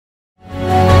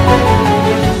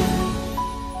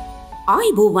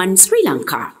Ayubowan ශ්‍රී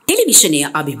Lanka ටෙලිවිෂනය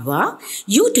අභිබවා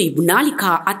YouTube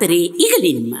නාලිකා අතරේ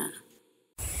ඉහළින්ම.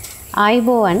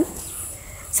 Ayubowan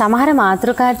සමහර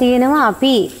මාතෘකා තියෙනවා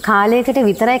අපි කාලයකට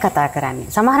විතරයි කතා කරන්නේ.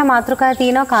 සමහර මාතෘකා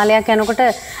තියෙනවා කාලයක් යනකොට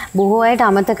බොහෝ අයට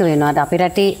අමතක වෙනවා. අපේ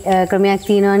රටේ ක්‍රමයක්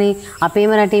තියෙනවානේ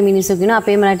අපේම රටේ මිනිස්සු කියන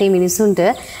අපේම රටේ මිනිස්සුන්ට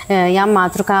යම්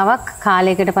මාතෘකාවක්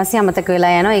කාලයකට පස්සේ අමතක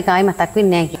වෙලා යනවා. ඒක ආයි මතක්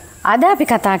වෙන්නේ නැහැ. අද අපි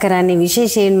කතා කරන්නේ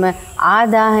විශේෂයෙන්ම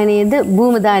ආදාහනයේද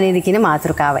භූමදානයේද කියන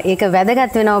මාතෘකාව. ඒක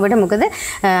වැදගත් වෙනවා ඔබට මොකද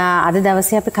අද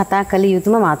දවසේ අපි කතා කළ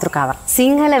යුතුම මාතෘකාවක්.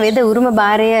 සිංහල වෙද උරුම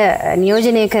භාරය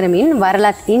නියෝජනය කරමින්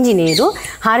වරලක් ඉංජිනේරු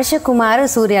හර්ෂ කුමාර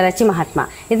සූර්යාරච්චි මහත්මයා.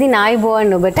 ඉතින්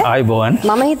ආයුබෝවන් ඔබට. ආයුබෝවන්.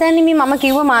 මම හිතන්නේ මේ මම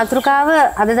කිව්ව මාතෘකාව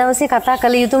අද දවසේ කතා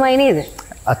කළ යුතුමයි නේද?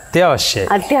 අත්‍යවශ්‍යයි.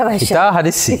 අත්‍යවශ්‍යයි. ඉතා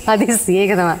හදිස්සි. හදිස්සි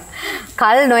ඒක තමයි.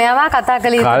 කල් නොයවා කතා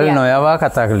කළ යුතු දෙයක්. කල් නොයවා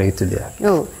කතා කළ යුතු දෙයක්.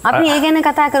 ඔව්. අපි ඒ ගැන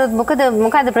කතා කරොත්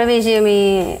මොකද ප්‍රවේශය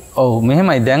මේ ඔව්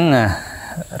මෙහෙමයි දැන්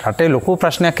රටේ ලොකු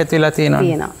ප්‍රශ්නයක් ඇති වෙලා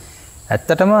තියෙනවා.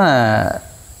 ඇත්තටම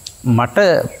මට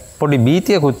පොඩි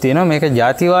බීතියකුත් තියෙනවා මේක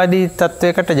ජාතිවාදී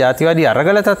තත්වයකට ජාතිවාදී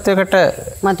අරගල තත්වයකට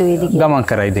මතුවේද ගමන්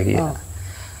කරයිද කියලා.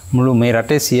 මුළු මේ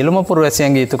රටේ සියලුම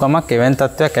පුරවැසියන්ගේ යුතුකමක් එවැනි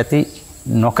තත්වයක් ඇති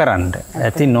නොකරන්න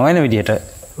ඇති නොවන විදිහට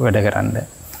වැඩ කරන්න.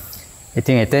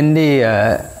 ඉතින් එතෙන්දී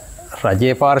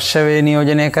රජයේ පාර්ශවයේ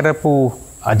නියෝජනය කරපු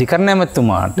අධිකරණ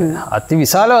ඇමතුමාට අති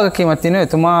විශාල වගකීමක් තියෙනවා.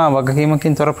 එතුමා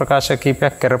වගකීමකින් තොර ප්‍රකාශ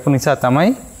කීපයක් කරපු නිසා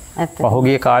තමයි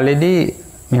පහුගිය කාලෙදී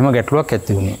මෙහෙම ගැටලුවක්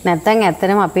ඇති වුණේ. නැත්තම්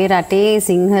ඇත්තටම අපේ රටේ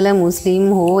සිංහල මුස්ලිම්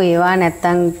හෝ ඒවා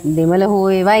නැත්තම් දෙමළ හෝ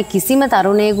ඒවා කිසිම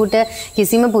තරුණයෙකුට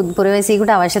කිසිම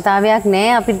පුරවැසියෙකුට අවශ්‍යතාවයක්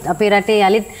නැහැ අපි අපේ රටේ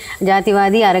යලිත්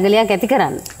ජාතිවාදී අරගලයක් ඇති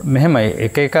කරන්න. මෙහෙමයි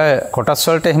එක කොටස්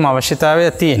වලට එහෙම අවශ්‍යතාවය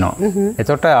තියෙනවා.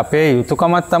 එතකොට අපේ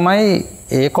යුතුයකමක් තමයි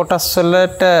ඒ කොටස්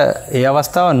වලට ඒ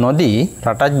අවස්ථාව නොදී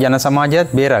රටත් ජන සමාජයත්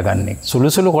බේරාගන්නේ.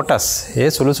 සුළුසුළු කොටස්. ඒ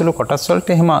සුළුසුළු කොටස්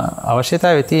වලට එහෙම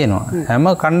අවශ්‍යතාවය තියෙනවා. හැම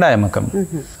කණ්ඩායමකම.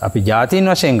 අපි ජාතීන්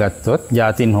වශයෙන් ගත්තොත්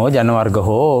ජාතීන් හෝ ජන වර්ග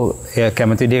හෝ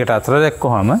කැමති දෙයකට අතර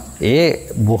දැක්කොහම ඒ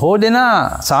බොහෝ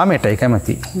දෙනා සාමයටයි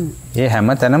කැමති. ඒ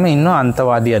හැම තැනම ඉන්නවා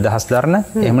අන්තවාදී අදහස් දරන.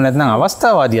 එහෙම නැත්නම්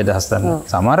අවස්ථාවාදී අදහස් දරන.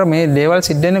 සමහර මේ දේවල්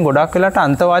සිද්ධ වෙන්නේ ගොඩක් වෙලාට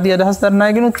අන්තවාදී අදහස් දරන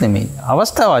අයගෙනුත් නෙමෙයි.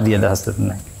 අවස්ථාවාදී අදහස්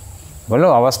දරන අය. වල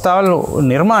අවස්ථාවල්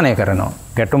නිර්මාණය කරනවා.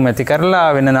 ගැටුම් ඇති කරලා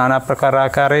වෙන নানা ප්‍රකාර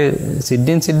ආකාරයේ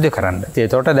සිද්ධීන් සිද්ධ කරන්න.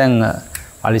 ඒතකොට දැන්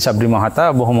අලි ශබ්‍රි මහතා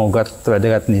බොහොම උගත්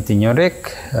වැදගත් නීතිඥවරයෙක්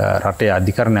රටේ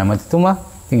අධිකරණ ඇමතිතුමා.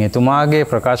 ඉතින් එතුමාගේ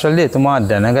ප්‍රකාශවලදී එතුමා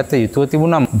දැනගත යුතුව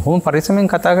තිබුණා බොහොම පරිස්සමෙන්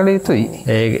කතා කළ යුතුයි.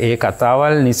 ඒ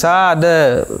කතාවල් නිසා අද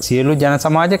සියලු ජන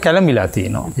සමාජය කැළඹිලා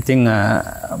තියෙනවා. ඉතින්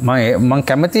මම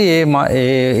කැමති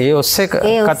ඒ ඔස්සේ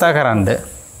කතා කරන්න.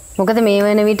 මොකද මේ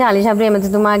වෙන විට අලි ශබ්‍රි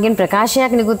එමෙතුමාගෙන්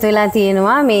ප්‍රකාශයක් නිකුත් වෙලා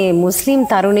තියෙනවා මේ මුස්ලිම්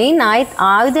තරුණයින් ආයෙත්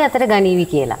ආයුධ අතර ගනීවි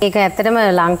කියලා. ඒක ඇත්තටම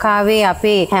ලංකාවේ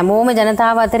අපේ හැමෝම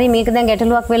ජනතාව අතරේ මේක දැන්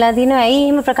ගැටලුවක් වෙලා තියෙනවා. ඇයි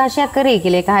එහෙම ප්‍රකාශයක් කරේ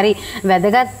කියලා. ඒක හරි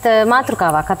වැදගත්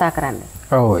මාතෘකාවක් කතා කරන්න.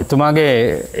 ඔව් එතුමාගේ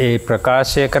ඒ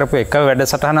ප්‍රකාශය කරපු එක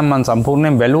වැඩසටහනක් මම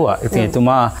සම්පූර්ණයෙන් බැලුවා. ඉතින්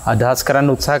එතුමා අදහස් කරන්න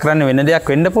උත්සාහ කරන්නේ වෙන දෙයක්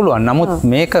වෙන්න පුළුවන්. නමුත්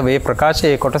මේක මේ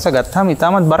ප්‍රකාශයේ කොටස ගත්තාම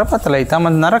ඉතාමත් බරපතලයි,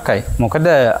 ඉතාමත් නරකයි.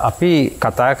 මොකද අපි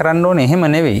කතා කරන්න ඕනේ එහෙම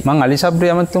නෙවෙයි. මම අලි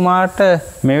ශබ්‍රි ඇමතුමාට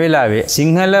මේ වෙලාවේ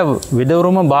සිංහල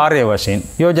විදවුරුම භාරය වශයෙන්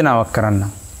යෝජනාවක් කරන්න.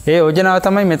 ඒ යෝජනාව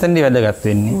තමයි මෙතනදී වැදගත්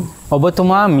වෙන්නේ.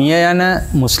 ඔබතුමා මිය යන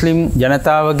මුස්ලිම්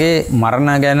ජනතාවගේ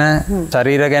මරණ ගැන,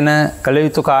 ශරීර ගැන, කළ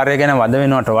යුතු කාර්ය ගැන වද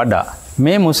වෙනවට වඩා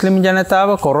මේ මුස්ලිම් ජනතාව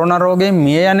කොරෝනා රෝගයෙන්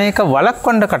මිය යන එක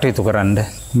වළක්වන්න කටයුතු කරන්න.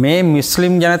 මේ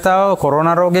මුස්ලිම් ජනතාව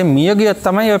කොරෝනා රෝගයෙන් මිය ගියොත්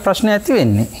තමයි ওই ප්‍රශ්නේ ඇති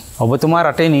වෙන්නේ. ඔබතුමා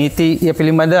රටේ නීතිය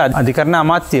පිළිබඳ අධිකරණ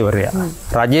අමාත්‍යවරයා,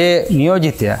 රජයේ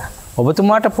නියෝජිතයා.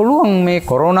 ඔබතුමාට පුළුවන් මේ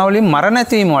කොරෝනා වලින් මරණ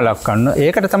නැතිවීම වළක්වන්න.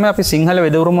 ඒකට තමයි අපි සිංහල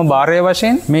වෙදවුරුම භාරය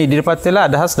වශයෙන් මේ ඉදිරිපත් වෙලා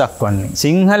අදහස් දක්වන්නේ.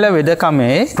 සිංහල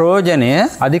වෙදකමේ ප්‍රයෝජනය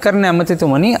අධිකරණ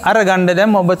ඇමතිතුමනි අරගන්න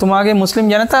දැන් ඔබතුමාගේ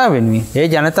මුස්ලිම් ජනතාව වෙනුවෙන්. ඒ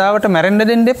ජනතාවට මැරෙන්න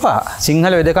දෙන්න එපා.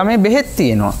 සිංහල වෙදකමේ බෙහෙත්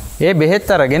තියෙනවා. ඒ බෙහෙත්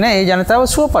අරගෙන ඒ ජනතාව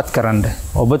සුවපත් කරන්න.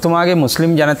 ඔබතුමාගේ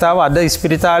මුස්ලිම් ජනතාව අද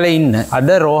ඉස්පිරිතාලේ ඉන්න, අද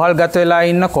රෝහල්ගත වෙලා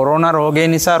ඉන්න කොරෝනා රෝගය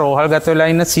නිසා රෝහල්ගත වෙලා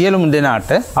ඉන්න සියලුම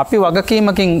දෙනාට අපි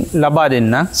වගකීමකින් ලබා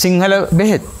දෙන්න සිංහල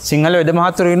බෙහෙත්. සිංහල වෙද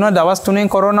මහතුරු ඉන්නවා දවස් 3න්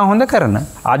කොරෝනා හොඳ කරන.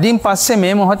 අදින් පස්සේ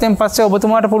මේ මොහොතෙන් පස්සේ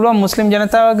ඔබතුමාට පුළුවන් මුස්ලිම්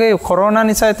ජනතාවගේ කොරෝනා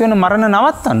නිසා ඇති වෙන මරණ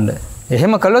නවත්තන්න.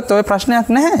 එහෙම කළොත් ඔය ප්‍රශ්නයක්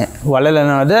නැහැ.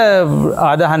 වලලනවද,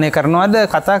 ආදාහනය කරනවද,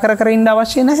 කතා කර ඉන්න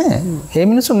අවශ්‍ය නැහැ. මේ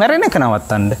මිනිස්සු මැරෙන එක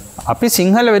නවත්තන්න. අපි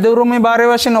සිංහල වෙදවුරුමේ භාරය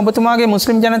වශයෙන් ඔබතුමාගේ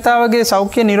මුස්ලිම් ජනතාවගේ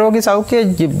සෞඛ්‍ය, නිරෝගී සෞඛ්‍ය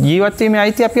ජීවත් වීමේ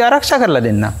අයිතිය අපි ආරක්ෂා කරලා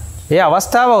දෙන්න. ඒ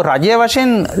අවස්ථාව රජය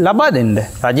වශයෙන් ලබා දෙන්න.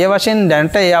 රජය වශයෙන්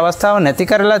දැනට ඒ අවස්ථාව නැති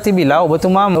කරලා තිබිලා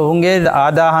ඔබතුමා ඔවුන්ගේ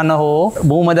ආදාහන හෝ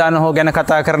භූමදාන හෝ ගැන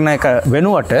කතා කරන එක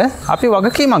වෙනුවට අපි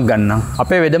වගකීමක් ගන්නවා.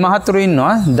 අපේ වෙද මහතුරු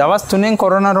ඉන්නවා දවස් 3න්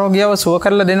කොරෝනා රෝගියව සුව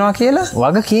කරලා දෙනවා කියලා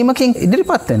වගකීමකින්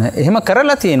ඉදිරිපත් වෙන. එහෙම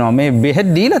කරලා තියෙනවා. මේ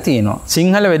බෙහෙත් දීලා තියෙනවා.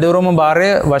 සිංහල වෙදවරුම භාරය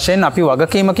වශයෙන් අපි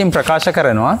වගකීමකින් ප්‍රකාශ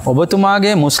කරනවා.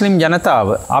 ඔබතුමාගේ මුස්ලිම්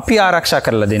ජනතාව අපි ආරක්ෂා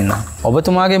කරලා දෙන්න.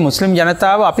 ඔබතුමාගේ මුස්ලිම්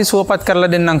ජනතාව අපි සුවපත්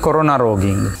කරලා දෙන්නම් කොරෝනා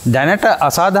රෝගීන්. දැනට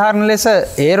අසාධාරණ ලෙස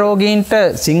ඒ රෝගීන්ට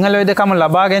සිංහල වෙදකම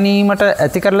ලබා ගැනීමට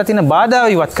ඇති කරලා තියෙන බාධා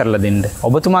ඉවත් කරලා දෙන්න.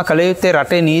 ඔබතුමා කළ යුත්තේ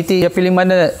රටේ නීතිය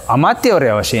පිළිබඳ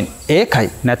අමාත්‍යවරයා වශයෙන් ඒකයි.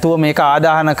 නැතුව මේක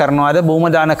ආදාහන කරනවාද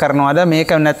භූමදාන කරනවාද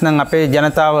මේක නැත්නම් අපේ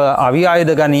ජනතාව අවි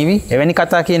ආයුධ ගනීවි එවැනි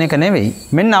කතා කියන එක නෙවෙයි.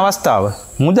 මෙන්න අවස්ථාව.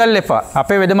 මුදල් එපා.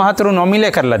 අපේ වෙද මහතුරු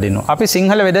නොමිලේ කරලා දෙනවා. අපි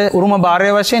සිංහල වෙද උරුම භාරය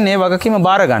වශයෙන් මේ වගකීම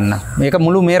බාර ගන්න. මේක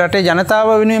මුළු මේ රටේ ජනතාව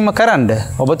වෙනුවෙන්ම කරන්න.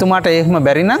 ඔබතුමාට එහෙම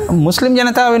බැරි නම් මුස්ලිම්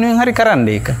ජනතාව වෙනුවෙන් හරි කරන්න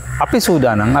ඒක. අපි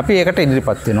සූදානම්. අපි ඒකට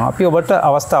ඉදිරිපත් වෙනවා. අපි ඔබට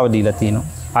අවස්ථාව දීලා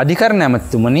තියෙනවා. අධිකරණ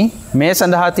ඇමතුමනි මේ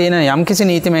සඳහා තියෙන යම්කිසි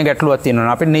නීතිමය ගැටලුවක්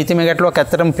තියෙනවා. අපිට නීතිමය ගැටලුවක්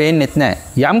ඇත්තටම පේන්නෙත් නැහැ.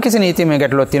 යම්කිසි නීතිමය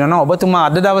ගැටලුවක් තියෙනවා. ඔබතුමා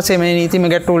අද දවසේ මේ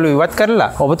නීතිමය ගැටලුව ඉවත් කරලා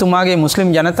ඔබතුමාගේ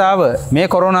මුස්ලිම් ජනතාව මේ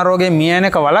කොරෝනා රෝගයෙන් මිය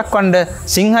යන එක වළක්වන්න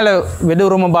සිංහල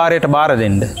වෙදවරුම භාරයට බාර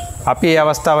දෙන්න. අපි මේ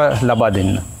අවස්ථාව ලබා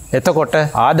දෙන්න. එතකොට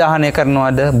ආදාහනය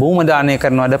කරනවද භූමදානය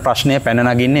කරනවද ප්‍රශ්නය පැන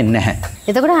නගින්නේ නැහැ.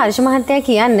 එතකොට හර්ෂ මහත්තයා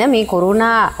කියන්නේ මේ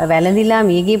කොරෝනා වැළඳිලා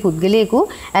මියගිය පුද්ගලයෙකු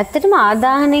ඇත්තටම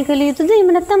ආදාහනය කළ යුතුද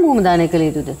එහෙම නැත්නම් භූමදානය කළ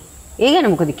යුතුද? ඒ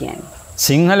ගැන මොකද කියන්නේ?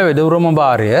 සිංහල වෙදවරුම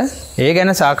භාරය ඒ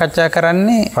ගැන සාකච්ඡා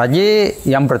කරන්නේ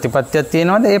රජයේ යම් ප්‍රතිපත්තියක්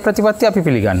තියෙනවද ඒ ප්‍රතිපත්තිය අපි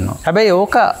පිළිගන්නවා. හැබැයි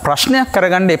ඕක ප්‍රශ්නයක්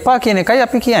කරගන්න එපා කියන එකයි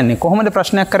අපි කියන්නේ. කොහොමද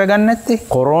ප්‍රශ්නයක් කරගන්නේ නැත්තේ?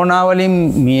 කොරෝනා වලින්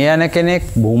මිය යන කෙනෙක්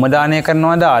භූමදානය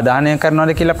කරනවද ආදාහනය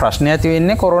කරනවද කියලා ප්‍රශ්නය ඇති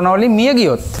වෙන්නේ කොරෝනා වලින් මිය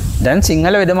ගියොත්. දැන්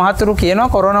සිංහල වෙද මහතුරු කියනවා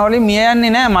කොරෝනා වලින් මිය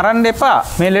යන්නේ නැහැ මරන්න එපා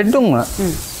මේ ලෙඩුන්ව.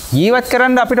 ජීවත්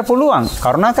කරන්න අපිට පුළුවන්.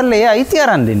 කරුණාකරලා ඒ අයිතිය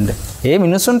අරන් දෙන්න. ඒ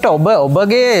මිනිසුන්ට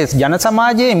ඔබගේ ජන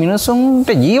සමාජයේ මිනිසුන්ට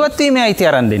ජීවත් වීමේ අයිතිය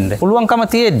අරන් දෙන්න. පුළුවන්කම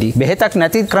තියෙද්දි බෙහෙතක්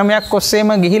නැති ක්‍රමයක්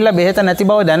ඔස්සේම ගිහිල්ලා බෙහෙත නැති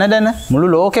බව දැන මුළු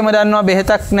ලෝකෙම දන්නවා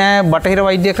බෙහෙතක් නැහැ බටහිර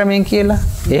වෛද්‍ය ක්‍රමයෙන් කියලා.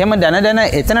 එහෙම දැන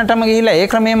එතනටම ගිහිල්ලා ඒ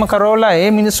ක්‍රමයෙන්ම කරවලා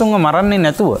ඒ මිනිසුන්ව මරන්නේ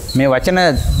නැතුව මේ වචන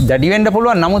දැඩි වෙන්න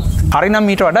පුළුවන්. නමුත් හරිනම්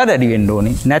ඊට වඩා දැඩි වෙන්න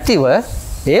ඕනේ. නැතිව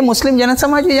ඒ මුස්ලිම් ජන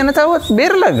සමාජයේ ජනතාවත්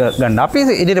බේරලා ගන්න අපි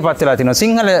ඉදිරිපත් වෙලා තිනවා.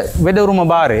 සිංහල වෙදවරුම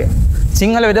භාරය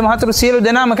සිංහල වෙද මහතුරු සියලු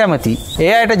දෙනාම කැමති.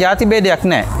 ඒ අයට ಜಾති ભેදයක්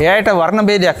නැහැ. ඒ අයට වර්ණ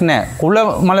ભેදයක් නැහැ. කුල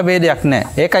මල ભેදයක් නැහැ.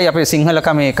 ඒකයි අපේ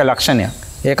සිංහලකමේ එක ලක්ෂණයක්.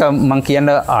 ඒක මම කියන්න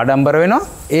ආඩම්බර වෙනවා.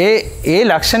 ඒ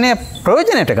ලක්ෂණය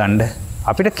ප්‍රයෝජනයට ගන්න.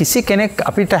 අපිට කිසි කෙනෙක්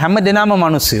අපිට හැම දෙනාම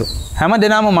මිනිස්සුයෝ. හැම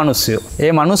දෙනාම මිනිස්සුයෝ.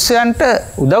 ඒ මිනිස්සයන්ට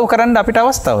උදව් කරන්න අපිට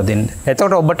අවස්ථාව දෙන්න.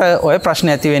 එතකොට ඔබට ওই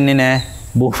ප්‍රශ්න ඇති වෙන්නේ නැහැ.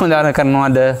 භූමදාන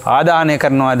කරනවද ආදානය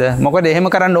කරනවද? මොකද එහෙම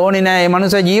කරන්න ඕනේ නැහැ. මේ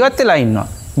මිනිස්සු ජීවත් වෙලා ඉන්නවා.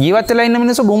 ජීවත් වෙලා ඉන්න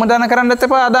මිනිස්සු භූමදාන කරන්නත්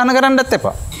එපා ආදාන කරන්නත්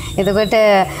එපා. එතකොට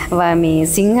මේ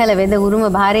සිංහල වෙද උරුම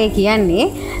භාරය කියන්නේ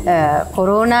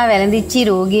කොරෝනා වැළඳිච්ච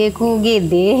රෝගියෙකුගේ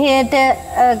දේහයට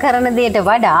කරන දෙයට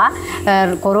වඩා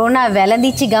කොරෝනා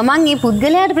වැළඳිච්ච ගමන් මේ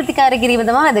පුද්ගලයාට ප්‍රතිකාර කිරීම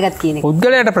තමයි වැදගත් කියන එක.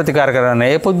 පුද්ගලයාට ප්‍රතිකාර කරන්න.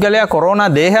 ඒ පුද්ගලයා කොරෝනා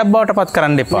දේහයක් බවට පත්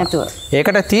කරන්න එපා.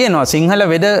 ඒකට තියෙනවා සිංහල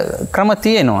වෙද ක්‍රම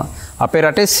තියෙනවා. අපේ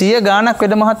රටේ 100 ගාණක්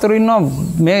වෙද මහතුරු ඉන්නවා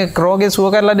මේ රෝගේ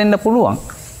සුව කරලා දෙන්න පුළුවන්.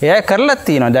 එයා කරලා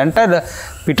තියෙනවා. දැන්ට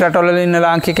පිටරටවල ඉන්න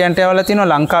ලාංකිකයන්ට ඒවලා තියෙනවා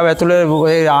ලංකාව ඇතුළේ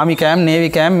ඔය ආමි කෑම් නේවි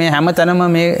කෑම් මේ හැම තැනම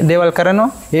මේ දේවල් කරනවා.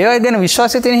 ඒවා ගැන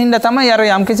විශ්වාසය තියෙන හින්දා තමයි අර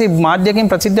යම්කිසි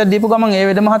මාධ්‍යකින් ප්‍රසිද්ධියක් දීපු ගමන් ඒ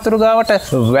වෙද මහතුරු ගාවට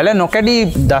වැල නොකැඩි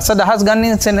දසදහස්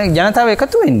ගණන් ජනතාව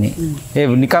එකතු වෙන්නේ. ඒ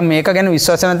නිකම් මේක ගැන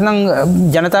විශ්වාසය නැත්නම්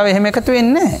ජනතාව එහෙම එකතු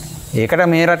වෙන්නේ නැහැ. ඒකට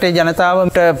මේ රටේ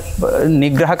ජනතාවට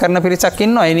නිග්‍රහ කරන පිරිසක්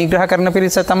ඉන්නවා. ඒ නිග්‍රහ කරන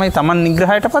පිරිස තමයි Taman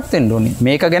නිග්‍රහයටපත් වෙන්න ඕනේ.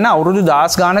 මේක ගැන අවුරුදු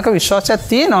 10 ගානක විශ්වාසයක්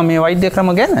තියෙනවා මේ වෛද්‍ය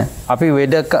ක්‍රම ගැන. අපි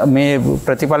මේ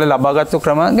ප්‍රතිඵල ලබාගත්තු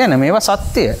ක්‍රම ගැන මේවා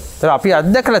සත්‍යය. ඒතර අපි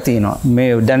අත්දැකලා තියෙනවා.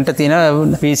 මේ දැන්ට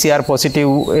තියෙන PCR පොසිටිව්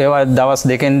ඒවා දවස්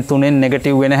 2කින් 3කින්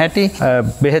නෙගටිව් වෙන හැටි,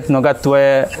 බෙහෙත් නොගත්තු අය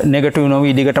නෙගටිව්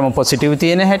නොවි දිගටම පොසිටිව්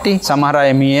තියෙන හැටි, සමහර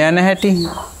අය මිය යන හැටි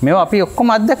මේවා අපි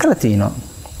ඔක්කොම අත්දැකලා තියෙනවා.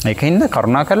 ඒකින්ද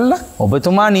කරුණා කරලා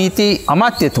ඔබතුමා නීති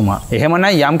අමාත්‍යතුමා එහෙමනම්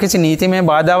යම්කිසි නීතිමය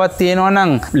බාධාවක් තියෙනවා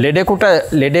නම් ලෙඩෙකුට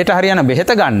ලෙඩේට හරියන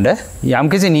බෙහෙත ගන්න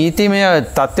යම්කිසි නීතිමය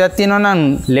තත්ත්වයක් තියෙනවා නම්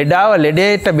ලෙඩාව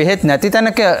ලෙඩේට බෙහෙත් නැති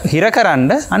තැනක හිරකරන්න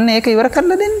අන්න ඒක ඉවර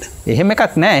කරලා දෙන්න. එහෙම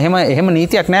එකක් නැහැ. එහෙම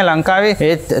නීතියක් නැහැ ලංකාවේ.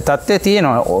 ඒ තත්ත්වය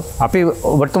තියෙනවා. අපි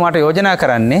ඔබතුමාට යෝජනා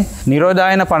කරන්නේ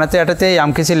නිරෝධායන පනත යටතේ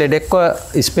යම්කිසි ලෙඩෙක්ව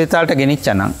ස්පිතාලට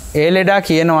ගෙනිච්චනම් ඒ ලෙඩා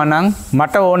කියනවා නම්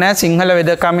මට ඕනෑ සිංහල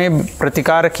වෙදකමේ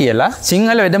ප්‍රතිකාර කියලා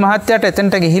සිංහල වෙද මහත්තයාට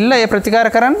එතනට ගිහිල්ලා ඒ ප්‍රතිකාර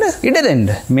කරන්න ඉඩ දෙන්න.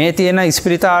 මේ තියෙන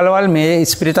ඉස්පිරිතාලවල මේ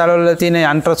ඉස්පිරිතාලවල තියෙන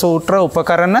යන්ත්‍ර සූත්‍ර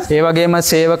උපකරණ ඒ වගේම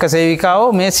සේවක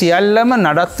සේවිකාවෝ මේ සියල්ලම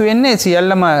නඩත්තු වෙන්නේ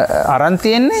සියල්ලම අරන්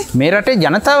තියෙන්නේ මේ රටේ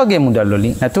ජනතාවගේ මුදල්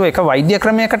වලින්. නැතුව ඒක වෛද්‍ය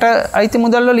ක්‍රමයකට අයිති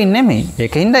මුදල් වලින් නෙමෙයි.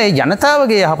 ඒකින්ද ඒ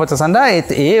ජනතාවගේ යහපත සඳහා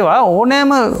ඒවා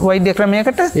ඕනෑම වෛද්‍ය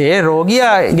ක්‍රමයකට ඒ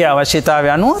රෝගියාගේ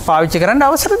අවශ්‍යතාවය අනුව පාවිච්චි කරන්න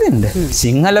අවසර දෙන්න.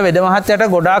 සිංහල වෙද මහත්තයාට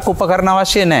ගොඩාක් උපකරණ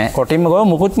අවශ්‍ය නැහැ. කොටින්ම ගොව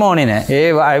මුකුත්ම ඕනේ නැහැ.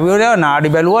 ඒ අයවල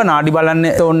නාඩි බැලුවා නාඩි බලන්න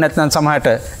ඕනේ නැත්නම් සමහරට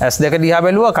S2 දිහා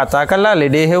බැලුවා කතා කරලා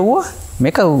ලෙඩේ හෙව්වා.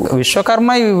 මේක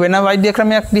විශ්වකර්මයි වෙන වෛද්‍ය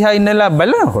ක්‍රමයක් දිහා ඉන්නලා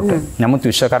බලනකොට. නමුත්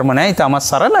විශ්වකර්ම නෑ ඊටමත්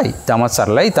සරලයි.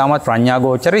 ඊටමත්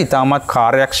ප්‍රඥාගෝචරයි. ඊටමත්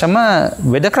කාර්යක්ෂම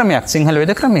වෙද ක්‍රමයක් සිංහල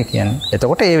වෙද ක්‍රමය කියන්නේ.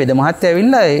 එතකොට ඒ වෙද මහත්තයා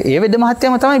ඇවිල්ලා ඒ වෙද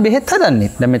මහත්තයාම තමයි බෙහෙත් හදන්නේ.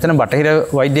 දැන් මෙතන බටහිර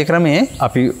වෛද්‍ය ක්‍රමයේ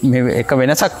අපි මේ එක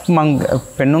වෙනසක් මම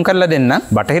පෙන්눔 කරලා දෙන්නම්.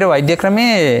 බටහිර වෛද්‍ය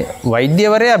ක්‍රමයේ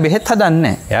වෛද්‍යවරයා බෙහෙත් හදන්නේ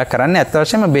නෑ. එයා කරන්නේ අත්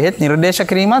වශයෙන්ම බෙහෙත් නිර්දේශ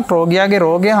කිරීමත් රෝගියාගේ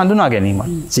රෝගය හඳුනා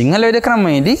ගැනීමත්. සිංහල වෙද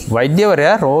ක්‍රමයේදී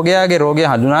වෛද්‍යවරයා රෝගියාගේ රෝගය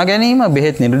හඳුනා ගැනීම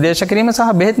බෙහෙත් නිර්දේශ කිරීම සහ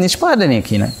බෙහෙත් නිෂ්පාදනය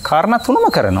කියන කාරණා තුනම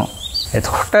කරනවා.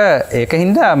 එතකොට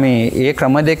ඒකින්ද මේ ඒ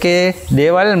ක්‍රම දෙකේ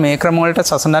දේවල් මේ ක්‍රම වලට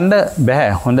සසඳන්න බෑ.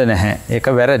 හොඳ නැහැ. ඒක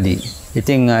වැරදි.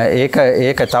 ඉතින්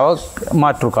ඒක තව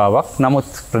මාතෘකාවක්. නමුත්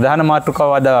ප්‍රධාන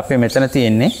මාතෘකාව අද අපේ මෙතන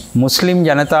තියෙන්නේ මුස්ලිම්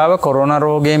ජනතාව කොරෝනා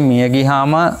රෝගයෙන් මිය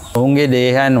ගියාම ඔවුන්ගේ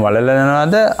දේහයන්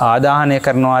වළලනවාද ආදාහනය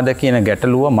කරනවාද කියන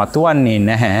ගැටලුව මතුවන්නේ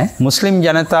නැහැ. මුස්ලිම්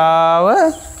ජනතාව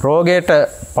රෝගයට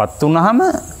පත් වුනහම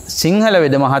සිංහල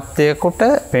වෙද මහත්තයෙකුට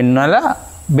පෙන්වලා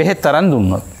බෙහෙත් අරන්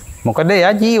දුන්නොත් මොකද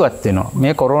එයා ජීවත් වෙනවා.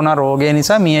 මේ කොරෝනා රෝගය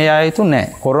නිසා මිය යා යුතු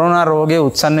නැහැ. කොරෝනා රෝගයේ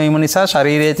උත්සන්න වීම නිසා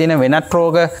ශරීරයේ තියෙන වෙනත්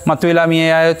රෝග මතුවලා මිය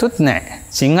යා යුතුත් නැහැ.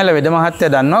 සිංහල වෙද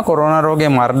මහත්තයා දන්නවා කොරෝනා රෝගය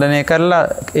මර්ධනය කරලා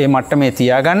ඒ මට්ටමේ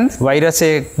තියාගන්න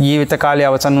වෛරසයේ ජීවිත කාලය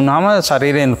අවසන් වුණාම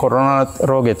ශරීරයෙන් කොරෝනා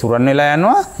රෝගය තුරන් වෙලා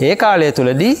යනවා. ඒ කාලය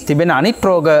තුලදී තිබෙන අනිත්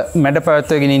රෝග මැඩ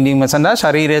පැවැත්වගෙන ඉඳීම සඳහා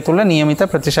ශරීරය තුල නියමිත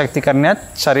ප්‍රතිශක්තිකරණයත්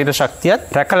ශරීර ශක්තියත්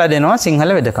රැකලා දෙනවා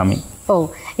සිංහල වෙදකමින්. ඔව්.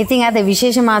 ඉතින් අද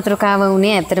විශේෂ මාතෘකාව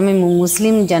වුණේ ඇත්තටම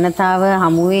මුස්ලිම් ජනතාව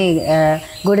හමුවේ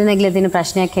ගොඩනැගිලා තියෙන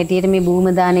ප්‍රශ්නයක් හැටියට මේ භූම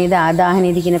දානයේද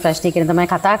ආදාහනයේද කියන ප්‍රශ්නේ ගැන තමයි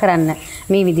කතා කරන්න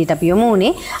මේ විදිහට අපි යමු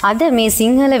උනේ. අද මේ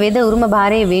සිංහල වෙද උරුම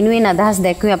භාරයේ වෙනුවෙන් අදහස්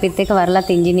දැක්ුවේ අපිත් එක්ක වරලත්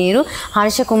ඉංජිනේරු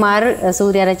හර්ෂ කුමාර්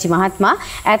සූර්යාරච්චි මහත්මයා.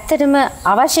 ඇත්තටම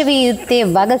අවශ්‍ය වී යුත්තේ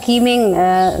වගකීමෙන්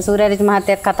සූර්යාරච්චි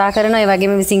මහත්තයාත් කතා කරනවා. ඒ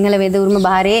වගේම මේ සිංහල වෙද උරුම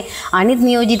භාරයේ අනිත්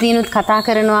නියෝජිතයිනුත් කතා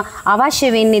කරනවා.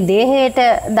 අවශ්‍ය වෙන්නේ දේහයට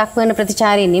දක්වන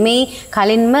ප්‍රතිචාරය නෙමෙයි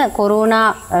කලින්ම කොරෝනා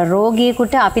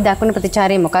රෝගියෙකුට අපි දක්වන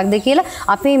ප්‍රතිචාරය මොකක්ද කියලා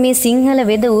අපේ මේ සිංහල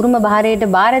වෙද උරුම භාරයට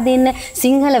බාර දෙන්න,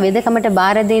 සිංහල වෙදකමට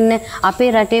බාර දෙන්න, අපේ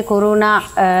රටේ කොරෝනා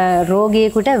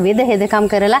රෝගියෙකුට වෙද හෙදකම්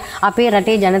කරලා අපේ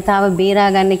රටේ ජනතාව බේරා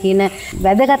ගන්න කියන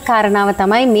වැදගත් කාරණාව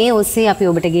තමයි මේ ඔස්සේ අපි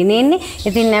ඔබට ගෙනෙන්නේ.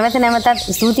 ඉතින් නැවත නැවතත්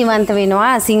ස්තුතිවන්ත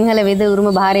වෙනවා සිංහල වෙද උරුම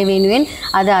භාරය වෙනුවෙන්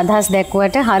අද අදහස්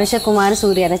දැක්වුවට හර්ෂ කුමාර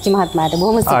සූර්යාරච්චි මහත්මයාට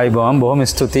බොහොම ස්තුතියි. ආයිබෝවන් බොහොම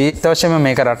ස්තුතියි. ඊට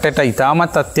මේක රටට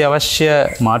ඉතාමත් අත්‍යවශ්‍ය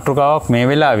මාතෘකාවක් මේ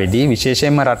වෙලාවේදී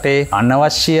විශේෂයෙන්ම රටේ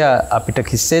අනවශ්‍ය අපිට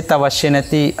කිසිසේත් අවශ්‍ය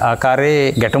නැති ආකාරයේ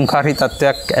ගැටුම්කාරී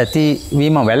තත්ත්වයක්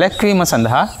ඇතිවීම වැළැක්වීම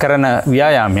සඳහා කරන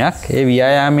ව්‍යායාමයක්. ඒ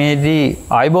ව්‍යායාමයේදී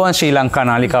ආයිබෝවන් ශ්‍රී ලංකා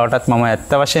නාලිකාවටත් මම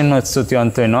ඇත්ත වශයෙන්ම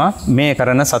ස්තුතිවන්ත වෙනවා මේ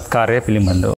කරන සත්කාරය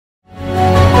පිළිබඳව.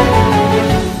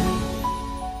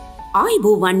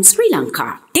 ආයිබෝවන් ශ්‍රී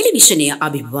ලංකා ටෙලිවිෂනය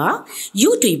අභිබවා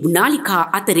YouTube නාලිකා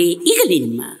අතරේ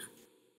ඉහළින්ම